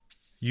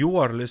You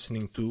are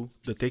listening to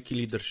the Techie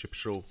Leadership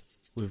Show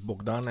with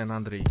Bogdan and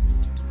Andrei.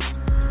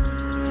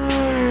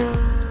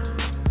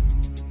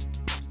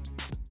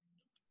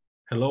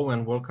 Hello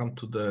and welcome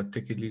to the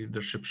Techie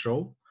Leadership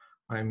Show.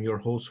 I am your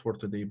host for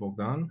today,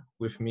 Bogdan.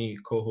 With me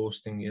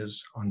co-hosting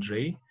is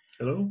Andrei.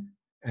 Hello.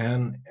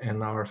 And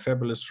in our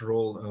fabulous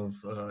role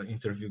of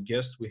interview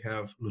guest, we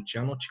have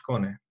Luciano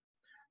Ciccone.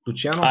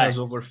 Luciano Hi. has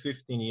over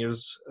 15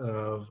 years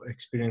of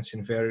experience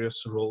in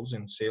various roles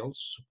in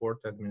sales, support,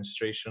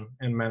 administration,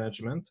 and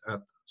management at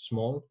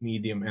small,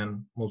 medium,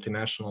 and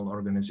multinational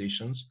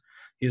organizations.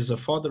 He is a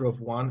father of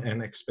one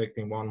and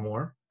expecting one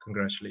more.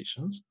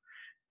 Congratulations.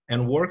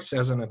 And works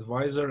as an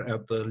advisor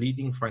at the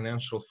leading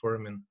financial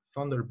firm in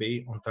Thunder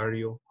Bay,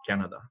 Ontario,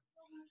 Canada.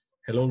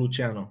 Hello,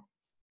 Luciano.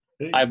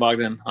 Hey. Hi,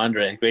 Bogdan.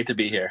 Andre, great to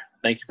be here.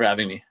 Thank you for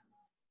having me.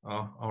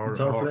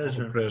 It's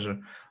our pleasure.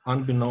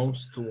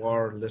 Unbeknownst to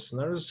our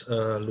listeners,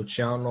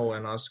 Luciano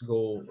and us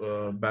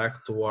go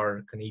back to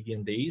our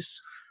Canadian days.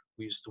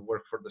 We used to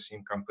work for the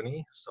same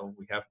company, so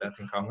we have that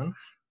in common.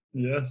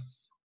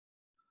 Yes.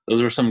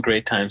 Those were some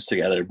great times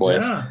together,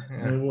 boys.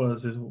 Yeah. It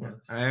was.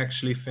 I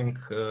actually think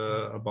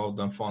about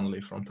them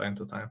fondly from time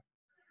to time.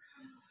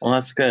 Well,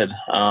 that's good.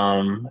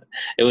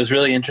 It was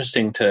really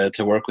interesting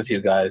to work with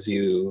you guys.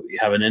 You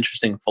have an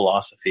interesting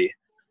philosophy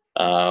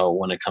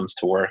when it comes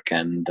to work,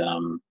 and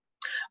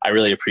I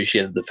really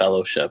appreciated the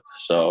fellowship.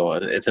 So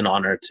it's an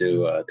honor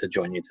to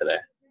join you today.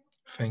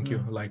 Thank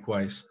you.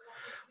 Likewise.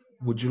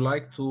 Would you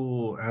like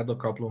to add a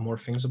couple of more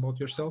things about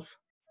yourself?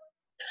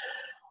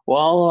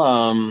 Well,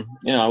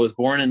 I was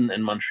born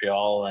in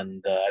Montreal,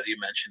 and as you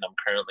mentioned, I'm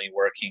currently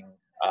working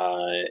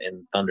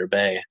in Thunder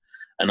Bay.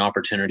 An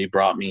opportunity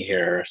brought me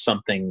here,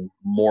 something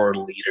more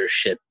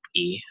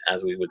leadership-y,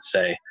 as we would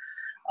say.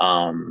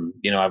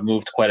 I've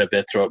moved quite a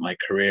bit throughout my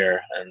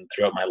career and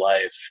throughout my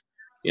life,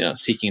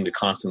 seeking to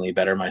constantly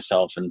better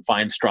myself and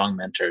find strong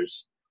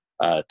mentors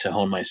to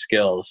hone my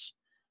skills.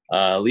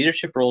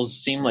 Leadership roles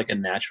seem like a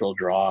natural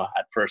draw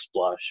at first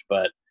blush,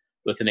 but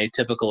with an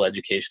atypical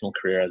educational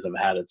career as I've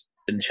had, it's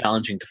been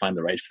challenging to find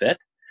the right fit.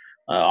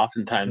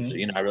 Oftentimes,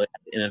 I really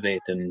have to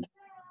innovate and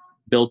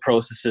build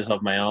processes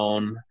of my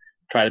own,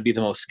 try to be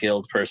the most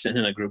skilled person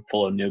in a group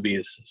full of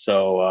newbies.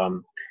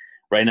 So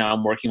right now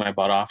I'm working my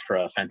butt off for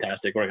a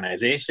fantastic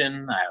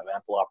organization. I have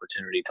ample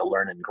opportunity to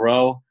learn and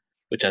grow,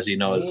 which, as you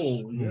know,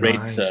 is great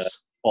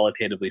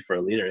qualitatively for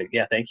a leader.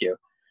 Yeah, thank you.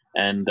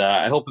 And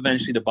I hope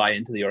eventually to buy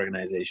into the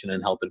organization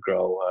and help it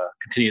grow,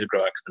 continue to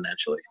grow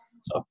exponentially.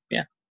 So,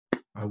 yeah.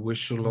 I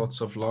wish you lots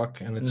of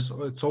luck, and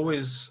it's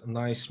always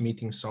nice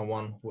meeting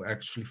someone who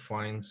actually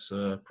finds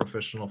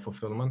professional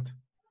fulfillment.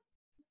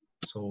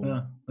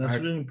 So that's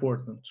really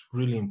important. It's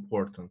really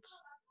important.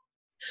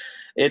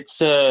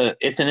 It's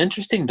an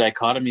interesting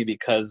dichotomy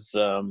because,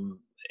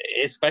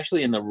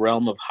 especially in the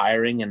realm of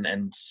hiring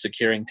and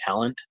securing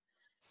talent,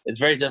 it's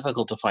very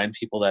difficult to find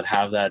people that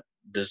have that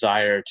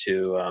desire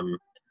to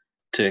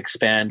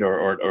expand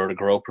or to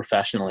grow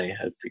professionally.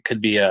 It could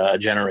be a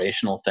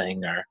generational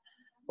thing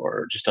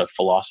or just a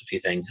philosophy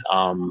thing.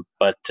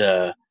 But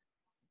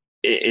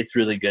it's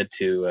really good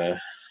to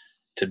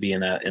be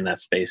in that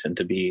space and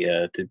to be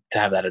to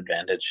have that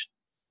advantage.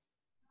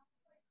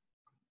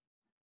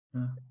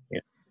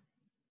 Yeah.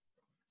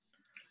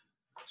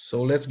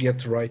 So let's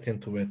get right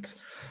into it.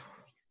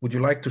 Would you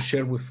like to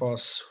share with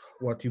us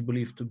what you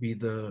believe to be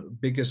the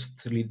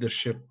biggest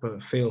leadership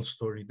fail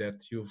story that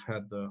you've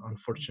had the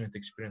unfortunate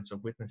experience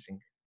of witnessing?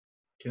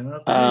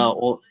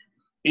 Well,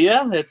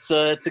 yeah, it's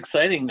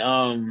exciting.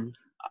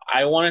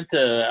 I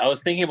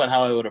was thinking about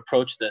how I would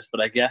approach this,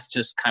 but I guess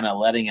just kind of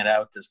letting it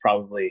out is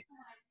probably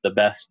the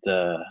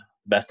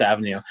best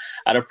avenue.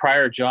 At a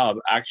prior job,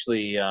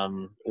 actually,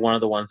 one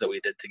of the ones that we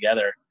did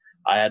together,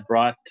 I had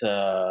brought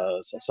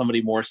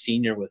somebody more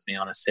senior with me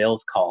on a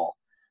sales call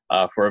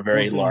for a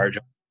very large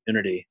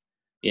opportunity.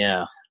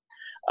 Yeah,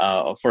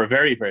 for a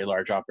very, very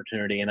large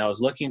opportunity. And I was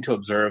looking to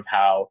observe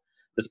how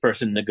this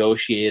person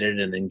negotiated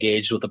and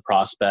engaged with the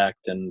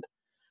prospect and,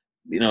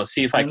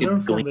 see if I could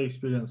learn from the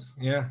experience.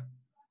 Yeah.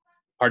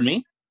 Pardon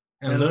me?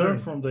 And learn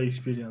from the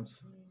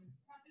experience.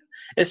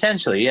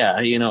 Essentially, yeah.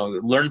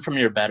 Learn from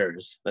your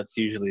betters. That's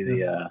usually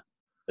the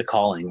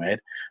calling, right?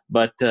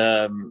 But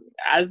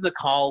as the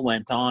call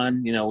went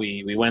on,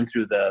 we went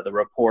through the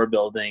rapport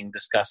building,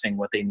 discussing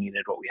what they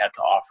needed, what we had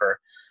to offer.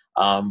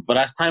 But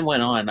as time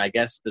went on, I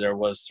guess there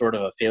was sort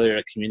of a failure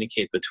to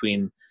communicate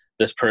between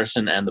this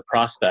person and the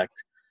prospect.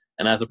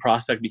 And as the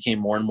prospect became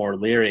more and more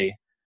leery,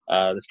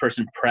 this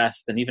person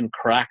pressed and even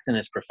cracked in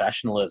his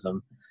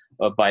professionalism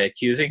by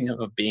accusing him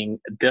of being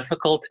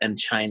difficult and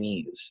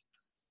Chinese.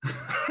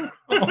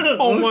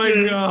 Oh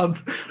my God.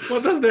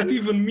 What does that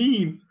even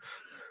mean?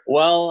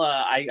 Well,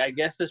 I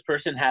guess this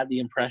person had the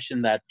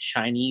impression that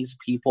Chinese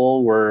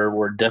people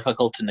were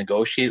difficult to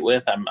negotiate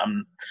with.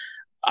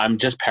 I'm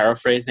just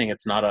paraphrasing.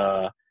 It's not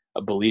a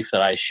belief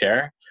that I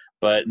share.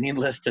 But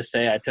needless to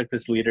say, I took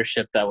this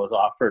leadership that was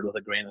offered with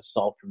a grain of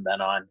salt from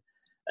then on.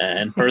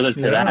 And further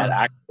to that,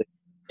 actually,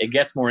 it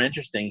gets more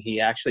interesting.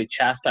 He actually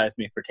chastised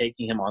me for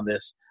taking him on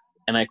this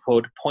and I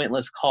quote,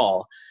 pointless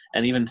call,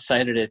 and even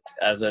cited it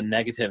as a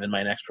negative in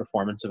my next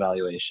performance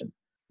evaluation.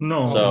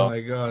 No. Oh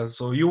my God!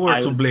 So you were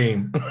to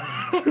blame.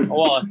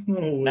 Well, No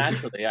way.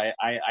 naturally,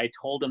 I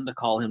told him to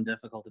call him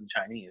difficult in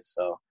Chinese,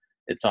 so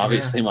it's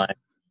obviously my.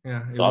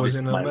 Yeah, it it's was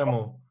in obviously a my fault.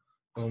 memo.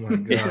 Oh my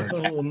God!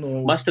 Oh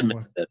no. Must have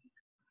missed it.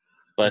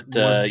 But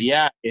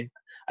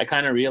I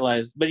kind of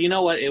realized. But you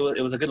know what?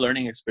 It was a good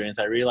learning experience.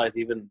 I realized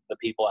even the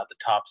people at the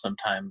top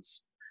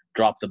sometimes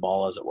drop the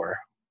ball, as it were.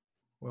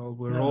 Well,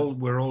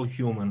 we're all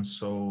humans,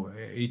 so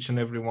each and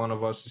every one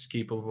of us is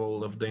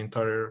capable of the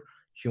entire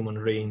human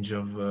range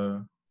of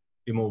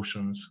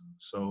emotions.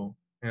 So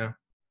yeah,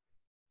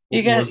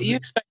 You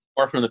expect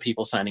more from the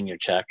people signing your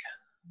check.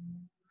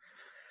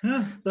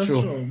 Yeah, that's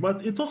True. true.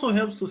 But it also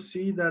helps to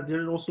see that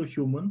they're also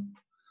human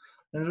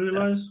and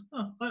realize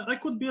I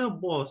could be a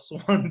boss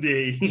one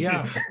day.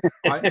 Yeah,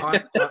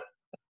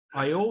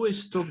 I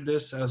always took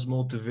this as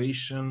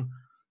motivation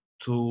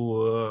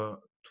to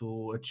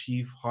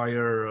achieve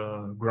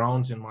higher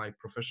grounds in my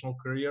professional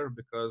career,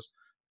 because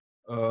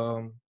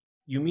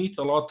you meet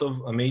a lot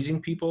of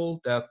amazing people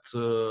that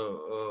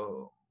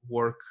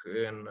work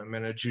in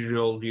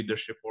managerial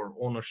leadership or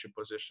ownership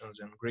positions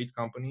in great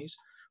companies,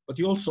 but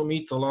you also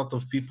meet a lot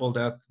of people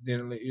that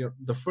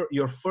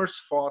your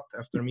first thought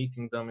after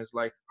meeting them is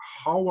like,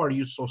 how are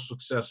you so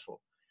successful?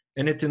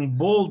 And it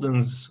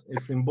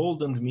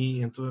emboldened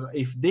me into,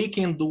 if they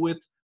can do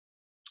it,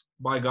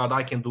 by God,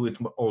 I can do it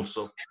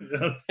also.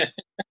 Yes.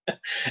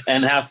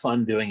 And have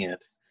fun doing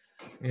it.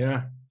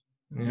 Yeah.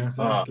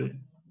 Exactly.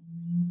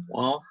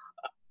 Well,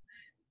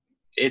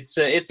 it's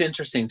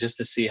interesting just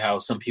to see how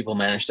some people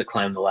manage to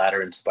climb the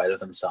ladder in spite of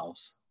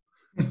themselves.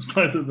 In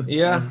spite of themselves.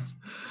 Yeah.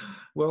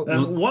 Well,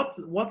 and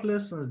what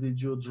lessons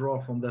did you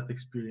draw from that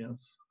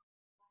experience?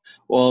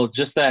 Well,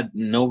 just that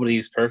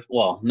nobody's perfect.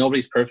 Well,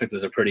 nobody's perfect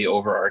is a pretty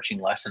overarching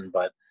lesson,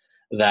 but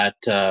that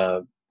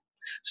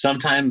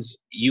sometimes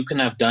you can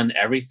have done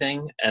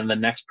everything and the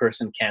next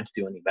person can't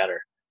do any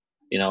better.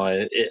 You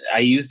know, I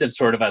used it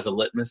sort of as a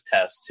litmus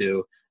test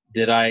to,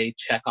 did I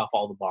check off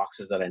all the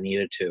boxes that I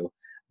needed to?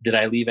 Did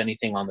I leave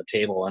anything on the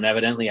table? And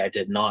evidently I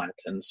did not.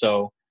 And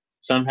so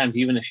sometimes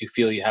even if you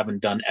feel you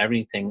haven't done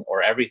everything,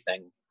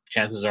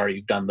 chances are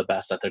you've done the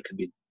best that there could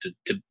be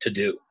to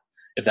do,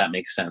 if that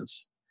makes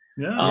sense.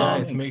 Yeah,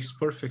 it makes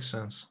perfect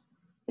sense.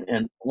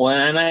 And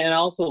I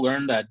also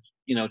learned that,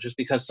 you know, just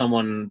because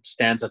someone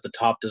stands at the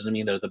top doesn't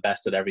mean they're the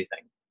best at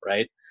everything,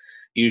 right?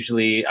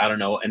 Usually, I don't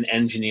know, an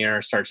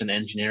engineer starts an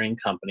engineering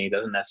company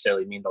doesn't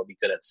necessarily mean they'll be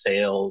good at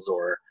sales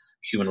or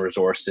human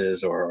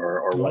resources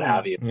or what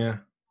have you. Yeah.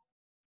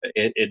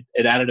 It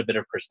added a bit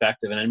of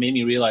perspective, and it made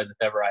me realize if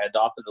ever I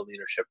adopted a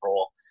leadership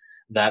role,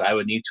 that I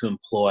would need to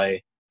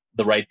employ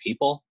the right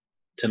people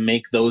to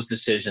make those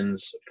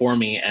decisions for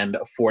me and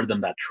afford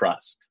them that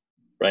trust,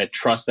 right?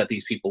 Trust that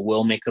these people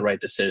will make the right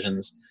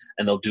decisions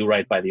and they'll do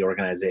right by the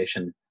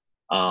organization.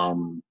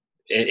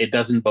 It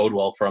doesn't bode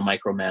well for a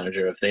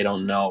micromanager if they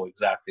don't know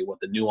exactly what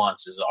the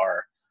nuances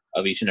are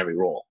of each and every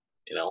role,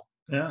 you know?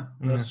 Yeah,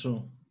 that's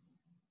true.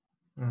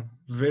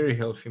 Very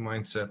healthy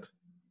mindset.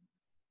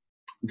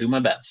 Do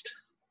my best.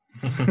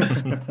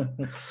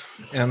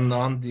 And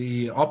on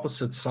the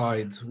opposite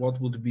side, what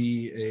would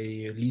be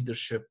a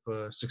leadership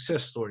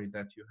success story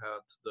that you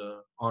had the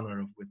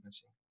honor of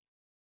witnessing?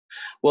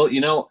 Well,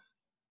 you know,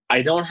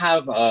 I don't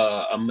have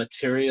a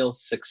material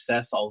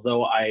success,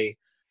 although I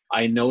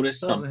noticed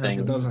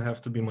something. It doesn't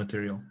have to be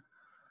material.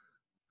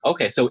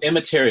 Okay, so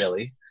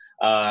immaterially,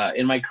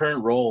 in my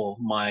current role,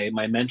 my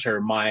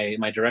mentor,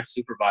 my direct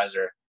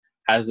supervisor,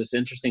 has this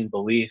interesting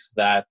belief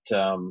that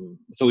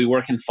so we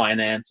work in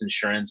finance,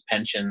 insurance,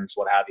 pensions,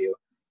 what have you,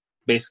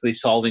 basically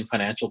solving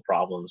financial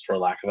problems, for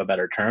lack of a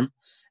better term.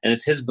 And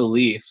it's his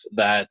belief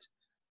that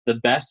the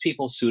best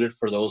people suited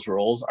for those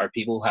roles are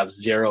people who have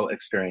zero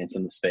experience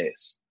in the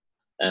space.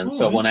 And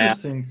so when I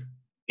pressed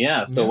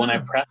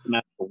him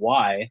as to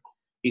why,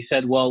 he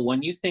said, well,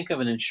 when you think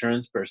of an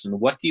insurance person,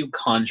 what do you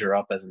conjure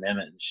up as an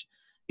image?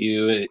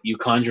 You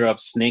conjure up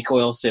snake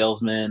oil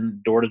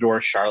salesmen,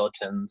 door-to-door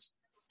charlatans.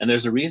 And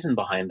there's a reason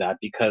behind that,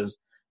 because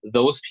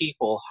those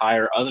people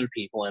hire other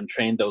people and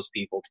train those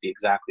people to be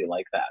exactly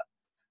like that,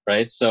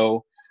 right?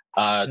 So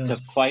to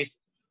fight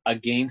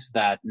against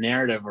that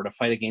narrative or to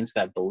fight against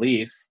that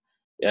belief,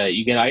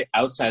 you get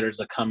outsiders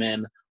that come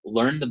in,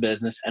 learn the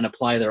business, and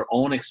apply their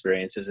own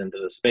experiences into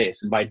the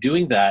space. And by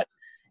doing that,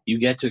 you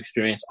get to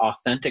experience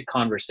authentic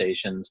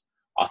conversations,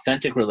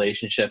 authentic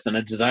relationships, and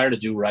a desire to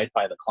do right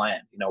by the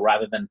client, you know,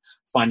 rather than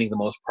finding the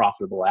most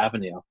profitable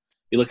avenue.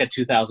 You look at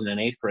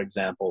 2008, for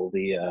example,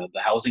 the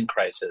housing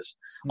crisis.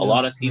 A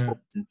lot of people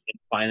in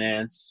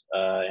finance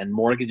and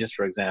mortgages,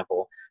 for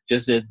example,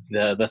 just did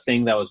the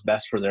thing that was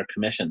best for their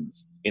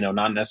commissions, you know,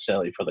 not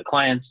necessarily for the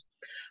clients,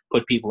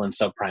 put people in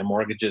subprime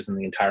mortgages, and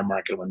the entire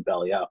market went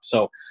belly up.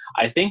 So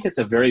I think it's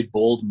a very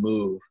bold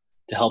move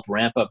to help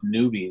ramp up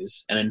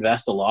newbies and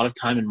invest a lot of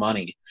time and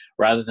money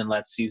rather than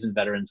let seasoned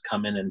veterans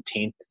come in and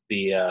taint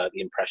the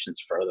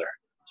impressions further.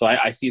 So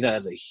I see that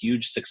as a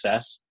huge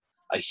success,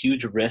 a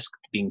huge risk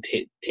being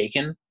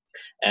taken,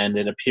 and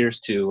it appears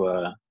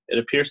to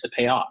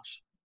pay off.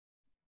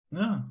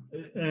 Yeah,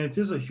 and it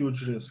is a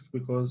huge risk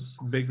because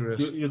Big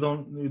risk. you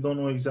don't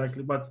know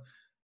exactly, but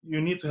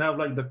you need to have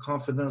like the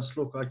confidence.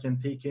 Look, I can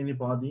take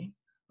anybody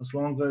as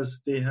long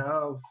as they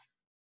have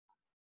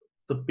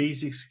the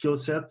basic skill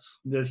set.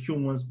 They're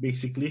humans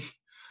basically.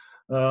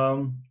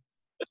 Um,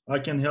 I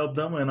can help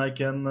them and I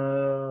can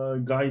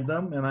guide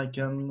them and I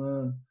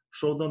can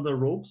show them the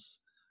ropes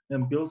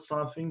and build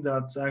something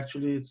that's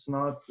actually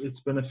it's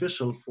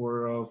beneficial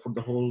for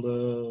the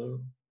whole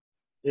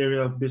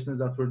area of business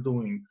that we're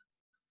doing.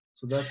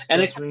 So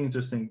And it that's really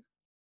interesting.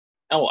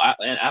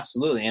 and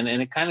absolutely, and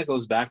it kind of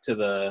goes back to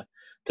the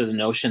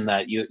notion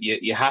that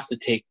you have to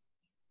take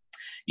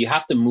you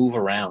have to move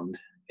around,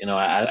 you know,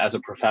 as a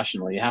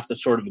professional. You have to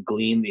sort of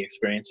glean the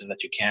experiences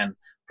that you can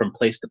from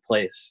place to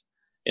place.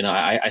 You know,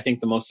 I think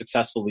the most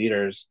successful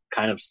leaders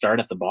kind of start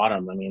at the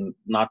bottom. I mean,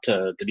 not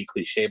to be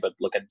cliche, but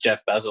look at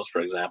Jeff Bezos,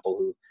 for example,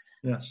 who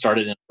Yes.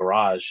 started in a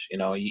garage. You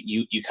know,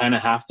 you kind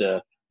of have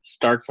to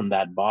start from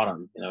that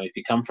bottom. You know, if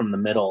you come from the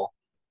middle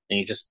and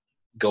you just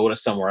go to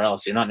somewhere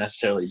else, you're not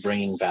necessarily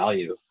bringing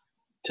value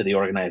to the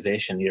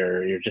organization.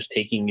 You're just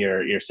taking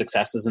your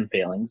successes and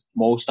failings,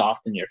 most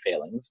often your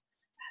failings,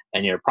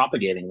 and you're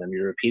propagating them.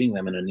 You're repeating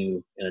them in a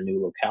new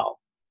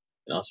locale.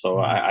 You know, so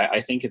Mhm.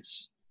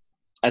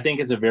 I think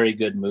it's a very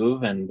good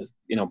move, and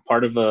you know,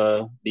 part of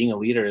being a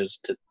leader is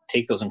to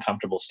take those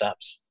uncomfortable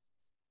steps.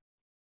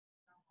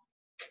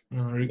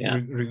 Yeah,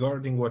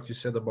 Regarding what you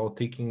said about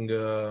taking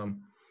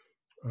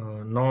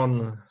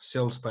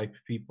non-sales type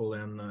people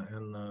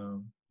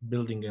and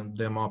building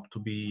them up to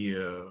be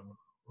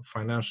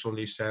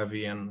financially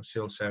savvy and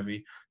sales savvy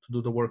to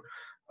do the work.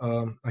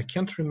 I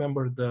can't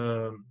remember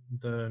the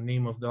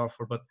name of the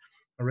author, but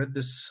I read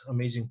this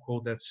amazing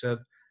quote that said,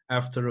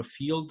 "After a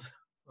field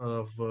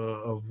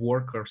of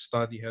work or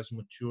study has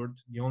matured,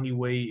 the only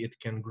way it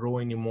can grow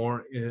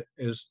anymore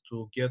is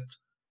to get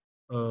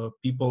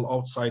people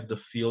outside the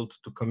field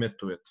to commit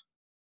to it."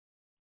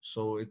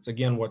 So it's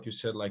again what you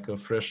said, like a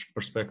fresh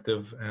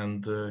perspective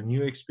and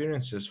new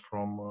experiences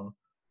from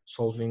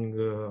solving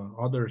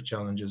other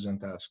challenges and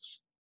tasks.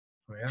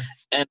 So yeah.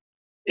 and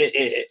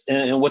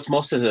and what's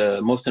most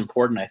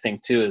important, I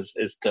think, too,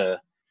 is to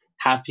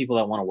have people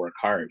that want to work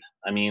hard.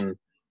 I mean,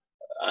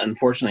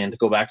 unfortunately, and to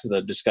go back to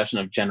the discussion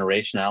of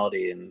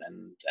generationality and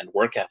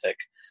work ethic,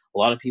 a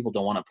lot of people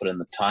don't want to put in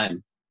the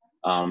time.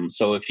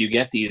 So if you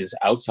get these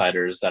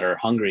outsiders that are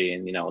hungry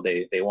and, you know,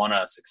 they want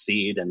to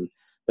succeed, and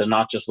they're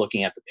not just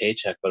looking at the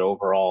paycheck, but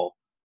overall,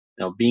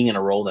 you know, being in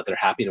a role that they're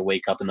happy to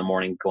wake up in the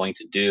morning going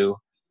to do,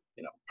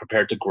 you know,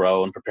 prepared to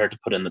grow and prepared to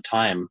put in the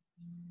time,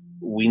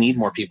 we need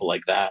more people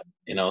like that.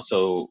 You know,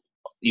 so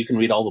you can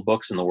read all the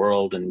books in the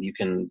world and you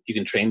can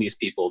train these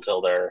people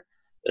till they're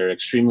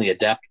extremely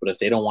adept, but if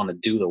they don't want to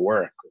do the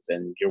work,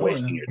 then you're Oh yeah.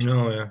 wasting your time.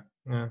 No, yeah,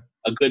 yeah,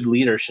 A good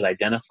leader should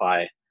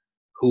identify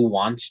who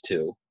wants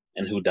to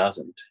and who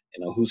doesn't,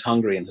 you know, who's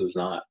hungry and who's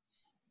not.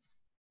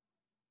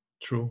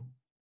 true.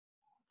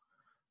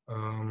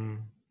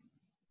 Um,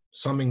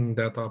 Summing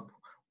that up,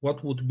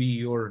 what would be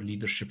your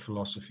leadership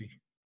philosophy?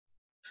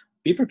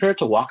 Be prepared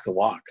to walk the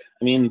walk.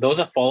 I mean, those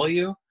that follow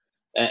you,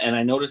 and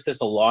I noticed this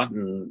a lot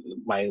in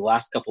my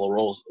last couple of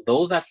roles,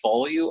 those that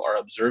follow you are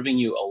observing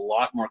you a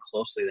lot more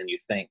closely than you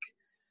think.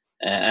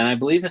 And I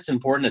believe it's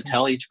important to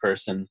tell each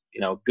person,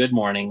 you know, good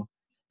morning,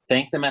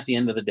 thank them at the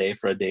end of the day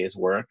for a day's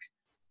work.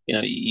 You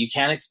know, you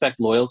can't expect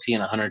loyalty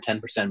and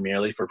 110%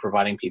 merely for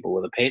providing people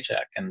with a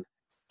paycheck. And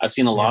I've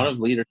seen a lot Yeah, of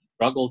leaders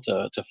struggle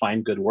to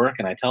find good work.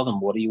 And I tell them,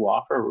 what do you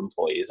offer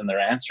employees? And their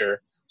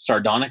answer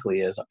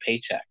sardonically is a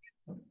paycheck.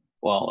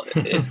 Well,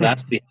 if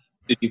that's the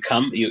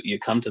attitude you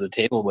come to the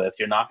table with,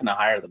 you're not going to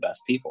hire the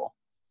best people.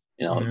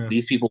 You know, yeah,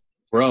 these people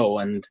grow,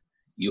 and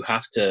you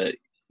have to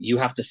you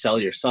have to sell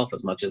yourself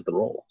as much as the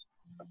role.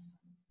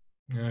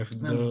 yeah. If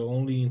Yeah. the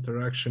only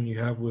interaction you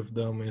have with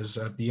them is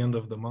at the end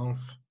of the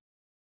month,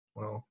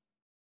 well,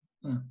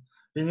 Yeah.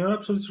 And you're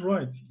absolutely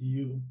right.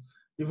 You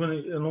even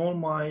in all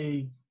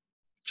my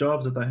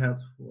jobs that I had,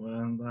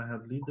 and I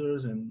had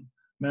leaders and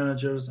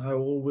managers, I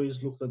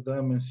always looked at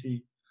them and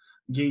see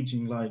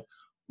gauging like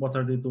what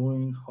are they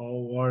doing, how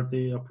are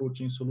they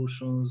approaching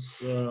solutions.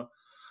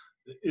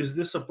 Is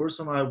this a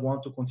person I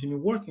want to continue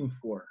working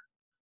for?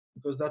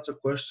 Because that's a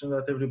question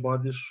that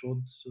everybody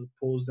should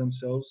pose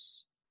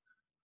themselves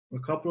a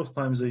couple of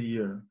times a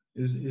year.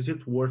 Is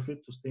it worth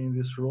it to stay in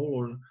this role,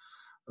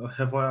 or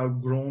have I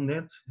outgrown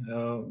it?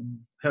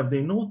 Have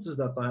they noticed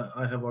that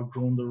I have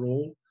outgrown the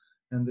role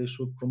and they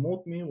should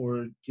promote me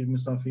or give me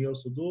something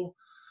else to do?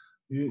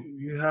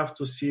 You have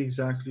to see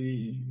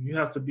exactly, you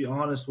have to be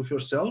honest with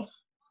yourself,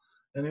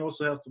 and you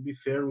also have to be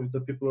fair with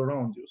the people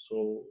around you.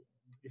 So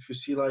if you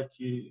see like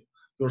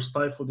you're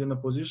stifled in a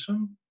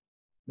position,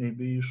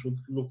 maybe you should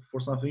look for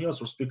something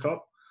else or speak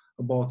up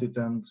about it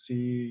and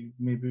see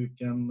maybe you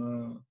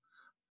can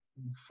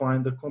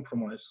find a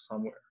compromise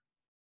somewhere.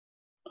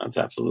 That's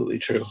absolutely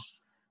true.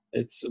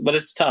 But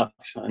it's tough.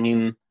 I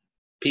mean,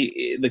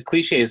 the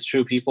cliche is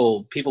true.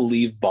 People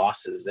leave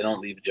bosses. They don't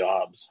leave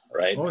jobs,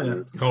 right? Oh yeah.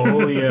 And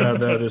oh yeah,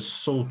 that is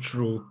so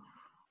true.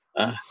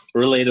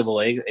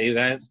 Relatable, you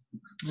guys?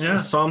 Yeah,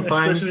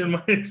 Sometimes, especially in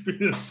my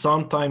experience.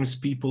 sometimes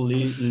people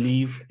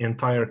leave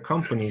entire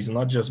companies,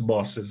 not just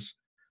bosses.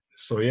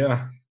 So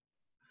yeah.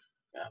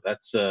 Yeah,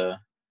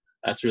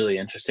 that's really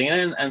interesting.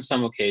 And on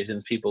some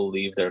occasions, people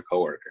leave their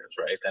coworkers,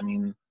 right? I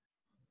mean,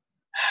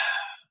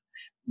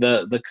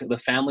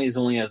 the family is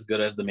only as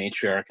good as the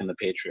matriarch and the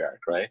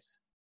patriarch, right?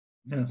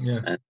 Yes. Yeah.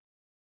 And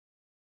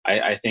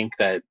I think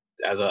that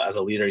as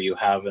a leader, you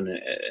have an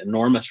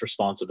enormous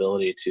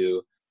responsibility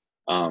to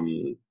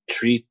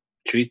treat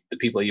the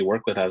people you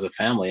work with as a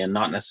family, and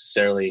not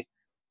necessarily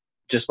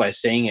just by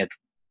saying it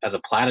as a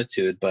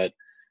platitude, but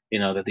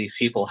that these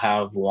people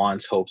have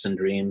wants, hopes, and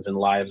dreams and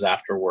lives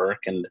after work.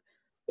 And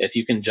if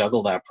you can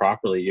juggle that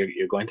properly,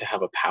 you're going to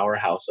have a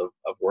powerhouse of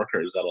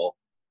workers that'll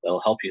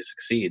help you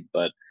succeed.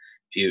 But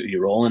if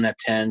you roll in at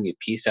 10, you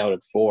peace out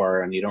at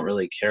 4, and you don't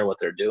really care what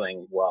they're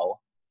doing,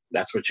 well,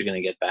 that's what you're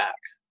going to get back.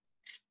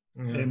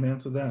 Yeah. Amen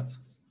to that.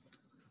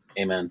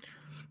 Amen.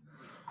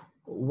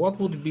 What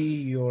would be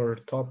your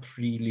top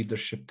 3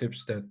 leadership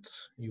tips that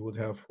you would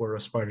have for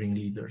aspiring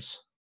leaders?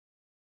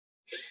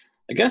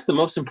 I guess the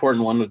most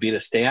important one would be to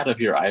stay out of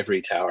your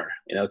ivory tower.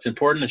 It's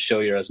important to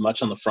show you're as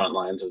much on the front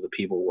lines as the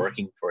people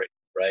working for you,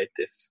 right?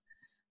 If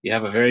you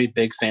have a very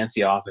big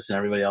fancy office and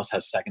everybody else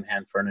has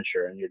secondhand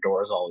furniture and your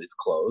door is always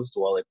closed,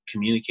 well, it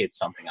communicates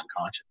something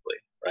unconsciously,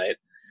 right?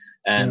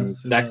 And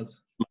Yes, it that's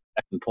does. my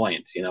second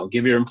point.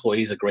 Give your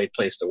employees a great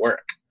place to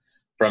work,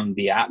 from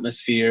the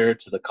atmosphere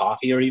to the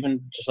coffee, or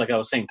even just like I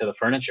was saying, to the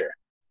furniture.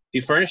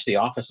 If you furnish the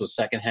office with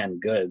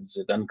secondhand goods,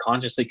 it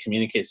unconsciously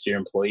communicates to your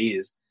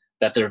employees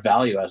that their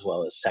value as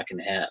well is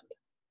secondhand,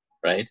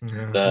 right?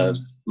 Yeah.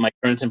 My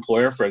current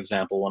employer, for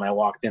example, when I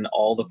walked in,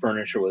 all the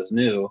furniture was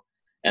new,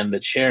 and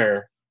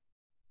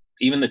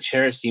even the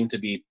chair seemed to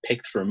be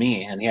picked for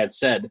me. And he had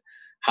said,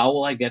 "How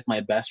will I get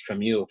my best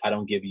from you if I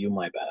don't give you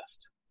my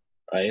best?"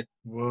 Right?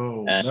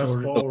 Whoa, And that's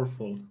so,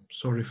 powerful.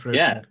 So refreshing.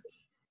 yeah,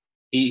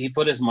 he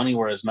put his money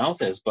where his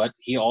mouth is, but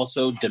he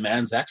also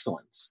demands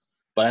excellence.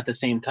 But at the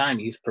same time,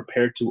 he's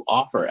prepared to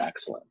offer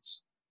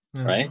excellence,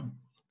 Yeah. right?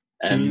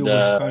 Kill you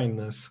with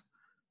kindness.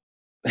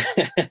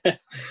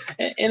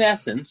 In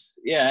essence,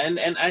 yeah.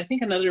 And I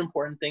think another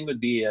important thing would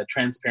be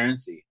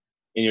transparency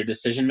in your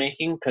decision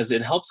making, because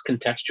it helps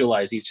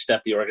contextualize each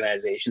step the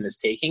organization is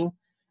taking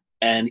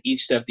and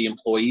each step the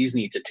employees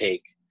need to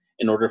take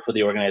in order for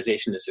the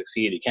organization to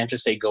succeed. You can't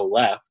just say go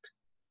left.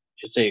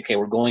 You should say, okay,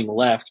 we're going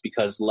left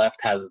because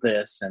left has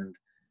this, and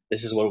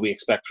this is what we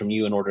expect from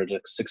you in order to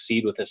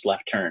succeed with this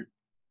left turn.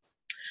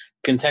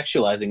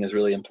 Contextualizing is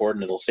really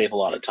important. It'll save a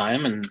lot of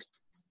time, and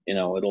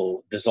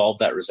it'll dissolve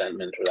that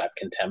resentment or that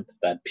contempt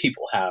that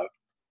people have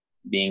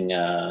being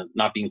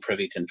not being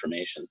privy to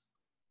information.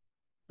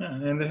 Yeah,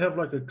 and they have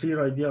like a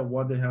clear idea of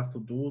what they have to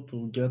do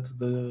to get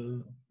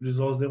the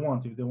results they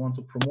want. If they want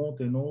to promote,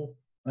 they know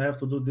I have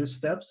to do these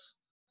steps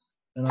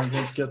and I'm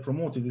going to get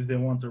promoted. If they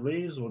want a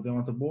raise or they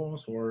want a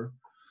bonus or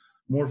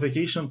more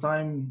vacation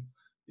time,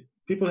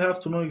 people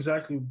have to know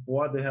exactly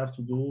what they have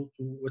to do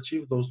to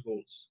achieve those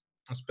goals.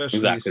 Especially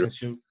Exactly.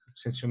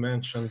 since you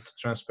mentioned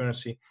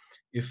transparency.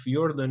 If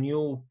you're the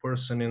new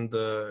person in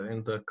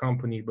the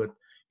company, but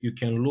you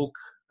can look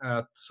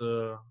at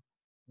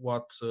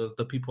what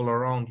the people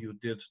around you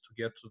did to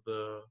get to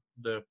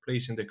the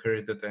place in the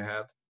career that they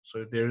had.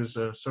 So there is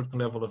a certain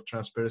level of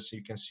transparency.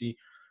 You can see,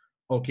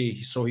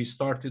 okay, so he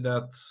started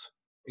at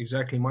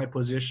exactly my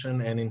position,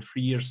 and in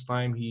 3 years'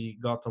 time, he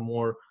got a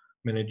more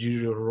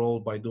managerial role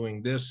by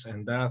doing this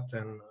and that,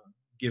 and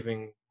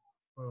giving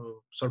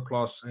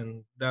surplus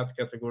in that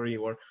category.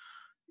 Or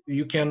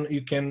you can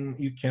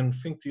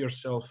think to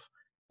yourself,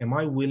 am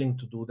I willing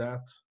to do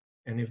that?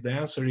 And if the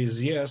answer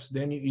is yes,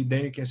 then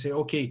you can say,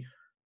 okay,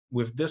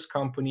 with this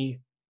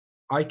company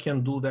I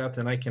can do that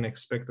and I can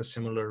expect a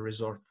similar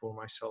result for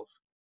myself.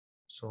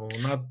 So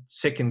not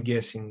second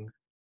guessing.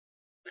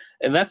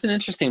 And that's an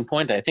interesting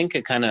point. I think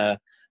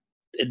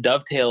it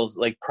dovetails,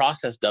 like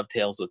process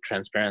dovetails with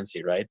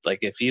transparency, right? Like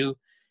if you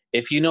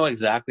know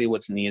exactly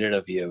what's needed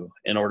of you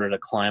in order to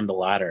climb the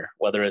ladder,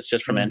 whether it's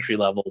just from entry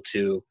level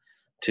to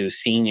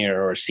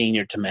senior or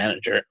senior to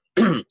manager,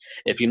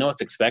 if you know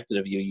what's expected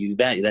of you,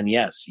 then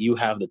yes, you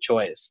have the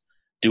choice.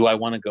 Do I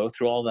want to go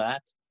through all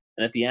that?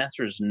 And if the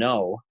answer is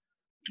no,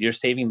 you're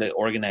saving the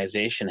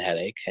organization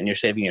headache and you're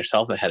saving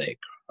yourself a headache,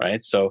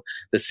 right? So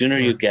the sooner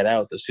you get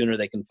out, the sooner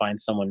they can find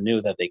someone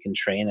new that they can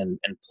train and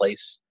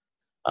place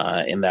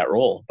in that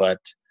role. But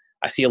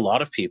I see a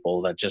lot of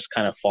people that just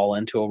kind of fall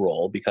into a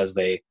role because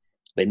they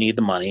need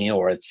the money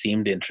or it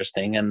seemed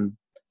interesting, and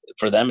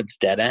for them it's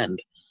dead end.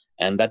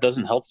 And that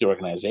doesn't help the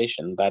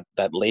organization.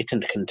 That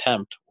latent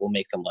contempt will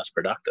make them less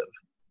productive.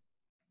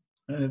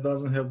 And it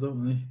doesn't help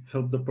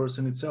the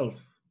person itself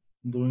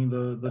doing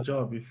the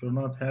job. If you're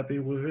not happy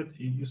with it,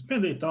 you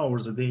spend 8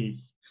 hours a day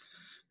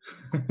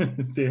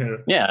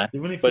there. Yeah,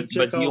 Even if but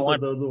you check do you out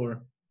want the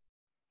door.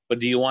 But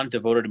do you want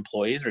devoted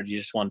employees, or do you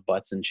just want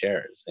butts and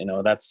chairs?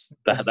 That's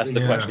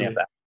the question you have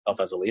to ask yourself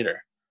as a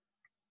leader.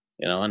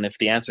 And if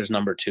the answer is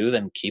number 2,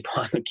 then keep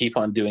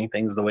on doing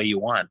things the way you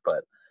want.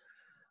 But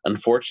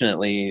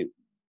unfortunately,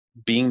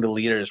 being the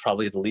leader is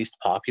probably the least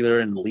popular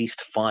and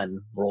least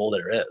fun role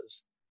there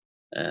is,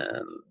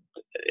 and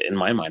in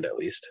my mind, at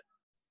least.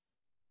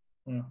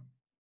 Yeah.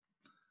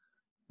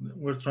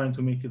 We're trying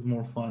to make it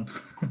more fun.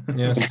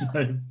 Yes.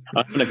 I'm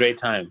having a great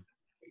time.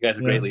 You guys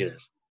are great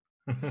leaders.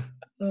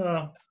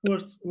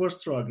 We're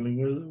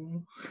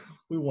struggling.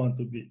 We want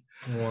to be.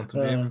 We want to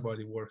be.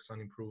 Everybody works on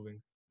improving.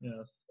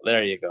 Yes.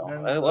 There you go.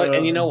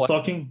 And you know what?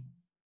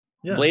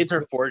 Blades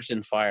are forged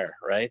in fire,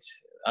 right?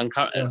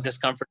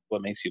 Discomfort is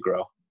what makes you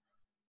grow.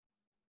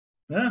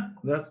 Yeah,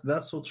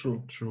 that's so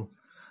true. True.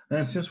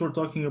 And since we're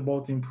talking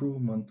about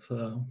improvement,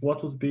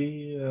 what would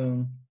be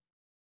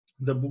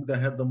the book that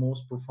had the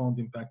most profound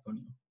impact on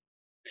you?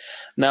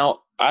 Now,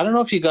 I don't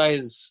know if you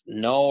guys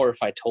know or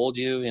if I told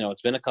you,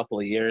 it's been a couple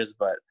of years,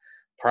 but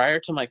prior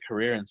to my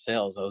career in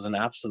sales, I was an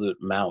absolute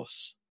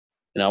mouse.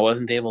 I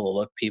wasn't able to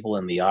look people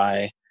in the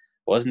eye. I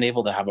wasn't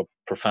able to have a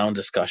profound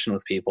discussion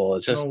with people.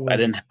 It's just, I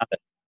didn't have it.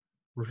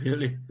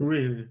 Really?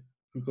 Really?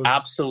 Because...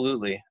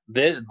 Absolutely.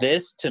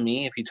 This to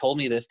me, if you told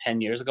me this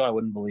 10 years ago, I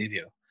wouldn't believe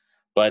you.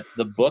 But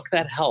the book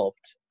that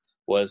helped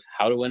was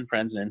How to Win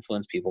Friends and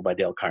Influence People by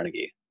Dale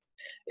Carnegie.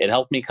 It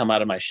helped me come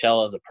out of my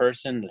shell as a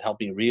person. It helped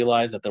me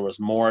realize that there was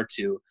more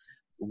to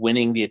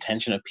winning the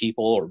attention of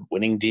people or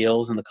winning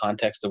deals in the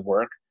context of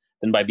work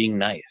than by being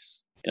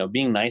nice.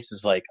 Being nice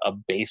is like a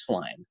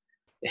baseline.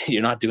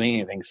 You're not doing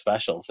anything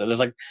special. So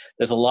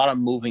there's a lot of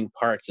moving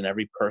parts in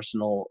every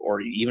personal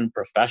or even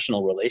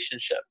professional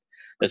relationship.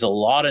 There's a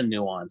lot of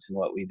nuance in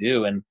what we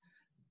do. And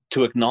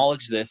to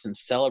acknowledge this and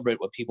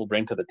celebrate what people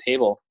bring to the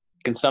table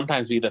can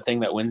sometimes be the thing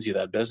that wins you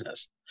that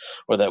business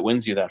or that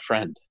wins you that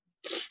friend.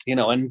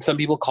 And some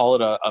people call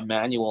it a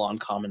manual on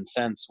common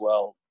sense.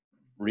 Well,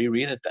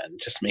 reread it then.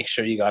 Just make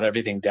sure you got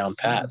everything down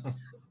pat.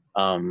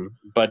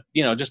 But,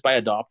 just by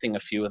adopting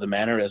a few of the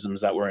mannerisms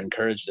that were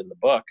encouraged in the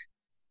book,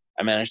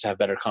 I managed to have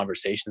better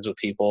conversations with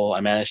people. I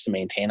managed to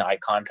maintain eye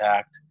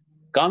contact.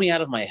 Got me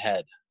out of my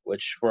head,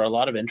 which for a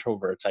lot of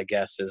introverts, I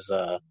guess, is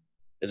a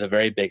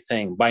very big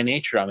thing. By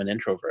nature, I'm an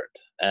introvert.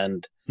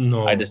 And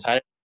I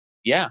decided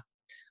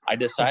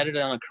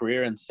on a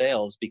career in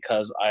sales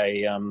because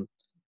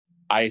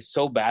I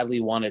so badly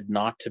wanted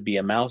not to be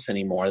a mouse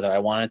anymore that I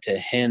wanted to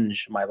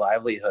hinge my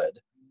livelihood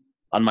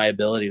on my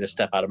ability to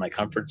step out of my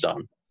comfort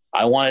zone.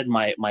 I wanted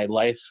my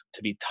life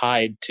to be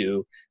tied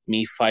to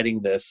me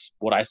fighting this,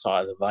 what I saw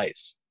as a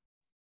vice.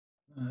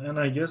 And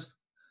I guess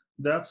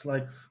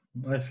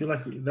I feel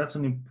like that's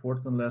an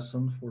important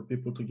lesson for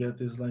people to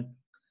get is like,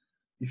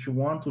 if you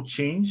want to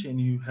change and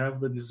you have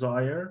the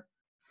desire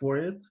for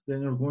it,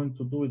 then you're going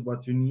to do it,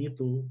 but you need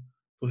to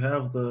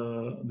have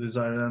the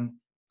desire. And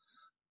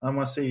I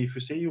must say, if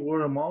you say you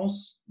were a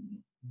mouse,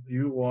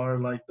 you are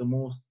like the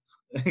most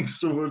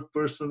extrovert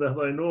person that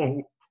I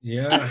know.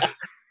 Yeah.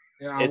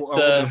 Yeah, I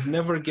would have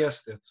never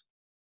guessed it.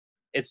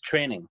 It's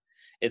training.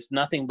 It's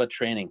nothing but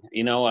training.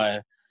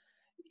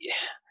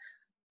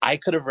 I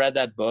could have read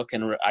that book,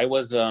 and I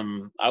was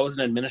an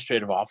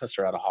administrative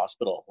officer at a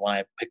hospital when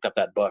I picked up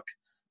that book.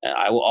 And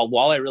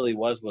all I really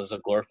was a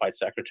glorified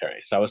secretary.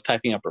 So I was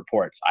typing up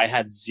reports. I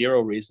had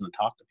zero reason to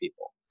talk to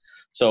people.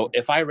 So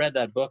if I read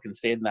that book and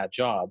stayed in that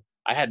job,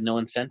 I had no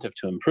incentive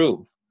to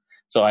improve.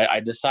 So I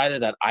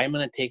decided that I'm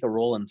going to take a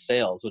role in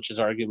sales, which is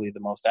arguably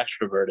the most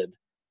extroverted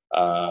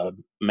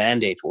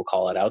mandate, we'll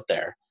call it, out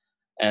there,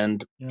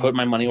 and put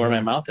my money where my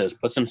mouth is,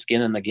 put some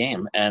skin in the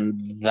game.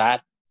 And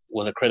that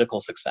was a critical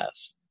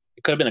success.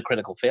 It could have been a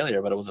critical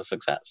failure, but it was a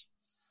success.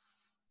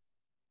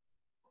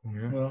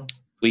 Well,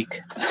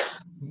 weak.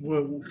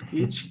 Well,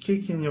 each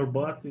kick in your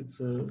butt, it's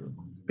a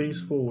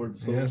pace forward.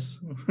 So. Yes.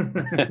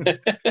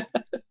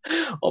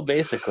 Well,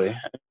 basically,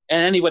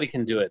 and anybody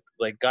can do it.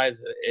 Like,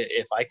 guys,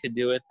 if I could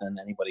do it, then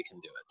anybody can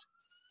do it.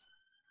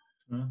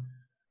 Yeah.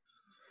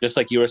 Just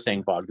like you were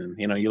saying, Bogdan,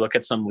 you look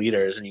at some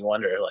leaders and you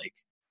wonder, like,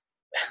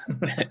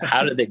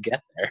 how did they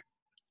get there?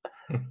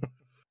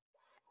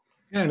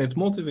 Yeah, and it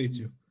motivates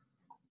you.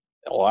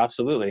 Oh,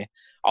 absolutely.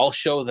 I'll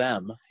show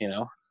them,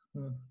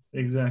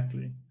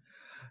 Exactly.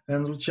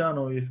 And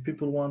Luciano, if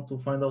people want to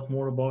find out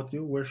more about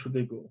you, where should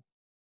they go?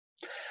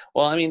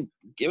 Well, I mean,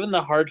 given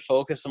the hard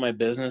focus of my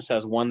business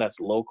as one that's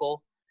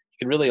local, you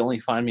can really only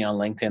find me on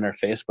LinkedIn or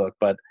Facebook.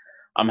 But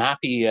I'm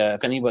happy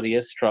if anybody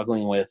is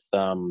struggling with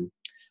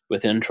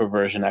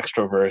introversion,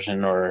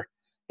 extroversion, or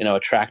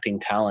attracting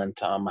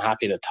talent. I'm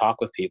happy to talk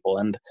with people,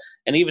 and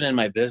even in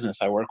my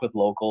business, I work with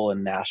local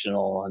and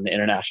national and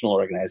international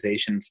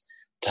organizations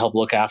to help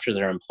look after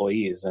their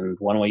employees. And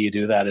one way you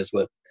do that is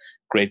with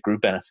great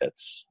group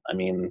benefits. I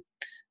mean,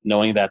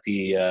 knowing that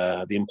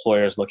the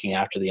employer is looking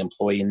after the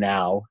employee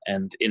now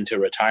and into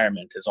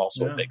retirement is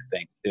also a big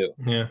thing too.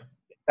 Yeah,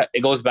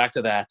 it goes back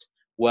to that.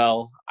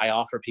 Well, I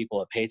offer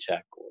people a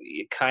paycheck.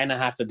 You kind of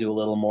have to do a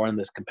little more in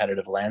this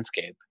competitive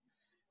landscape.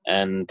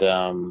 And,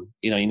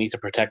 you need to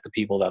protect the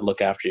people that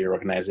look after your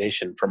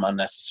organization from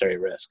unnecessary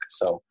risk.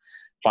 So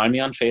find me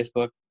on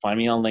Facebook, find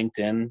me on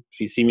LinkedIn. If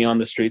you see me on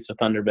the streets of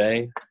Thunder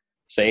Bay,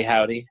 say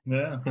howdy.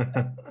 Yeah.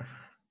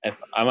 If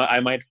I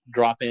might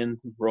drop in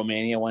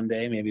Romania one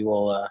day, maybe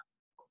we'll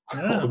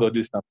go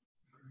do something.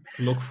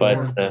 Look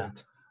forward to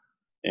it.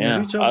 Yeah.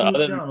 Reach out to Other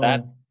than Luciano.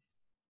 that,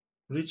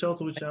 Reach out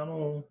to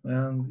Luciano,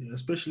 and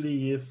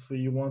especially if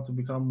you want to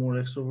become more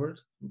extrovert,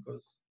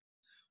 because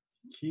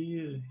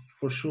he,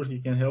 for sure, he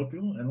can help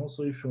you. And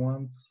also, if you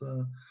want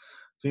to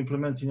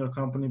implement in your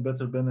company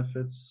better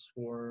benefits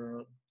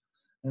or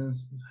and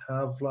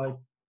have like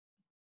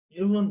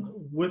even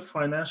with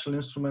financial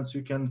instruments,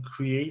 you can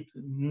create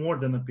more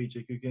than a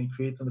paycheck. You can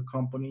create a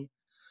company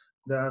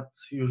that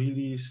you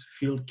really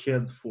feel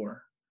cared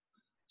for.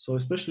 So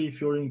especially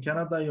if you're in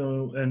Canada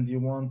and you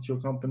want your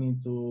company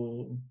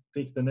to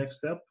take the next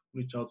step,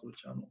 reach out to the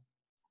channel.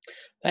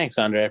 thanks,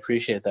 Andre. I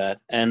appreciate that.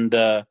 And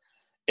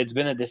it's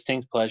been a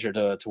distinct pleasure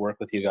to work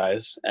with you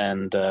guys,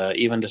 and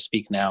even to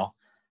speak now.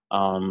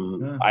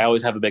 I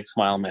always have a big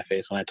smile on my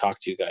face when I talk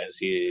to you guys.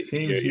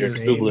 You're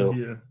true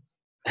blue.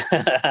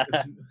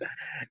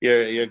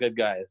 You're good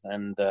guys,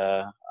 and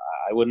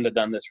I wouldn't have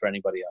done this for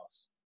anybody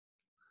else.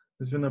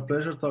 It's been a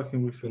pleasure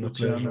talking with you,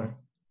 Luciano.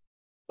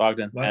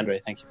 Bogdan, Bye.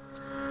 Andre, thank you.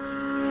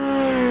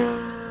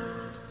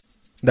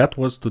 That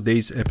was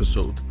today's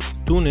episode.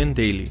 Tune in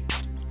daily.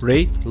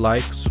 Rate,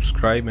 like,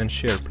 subscribe, and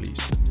share,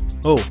 please.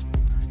 Oh,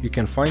 you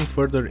can find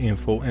further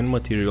info and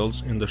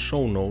materials in the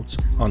show notes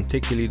on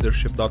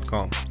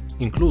techyleadership.com,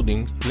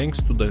 including links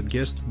to the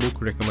guest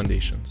book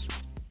recommendations.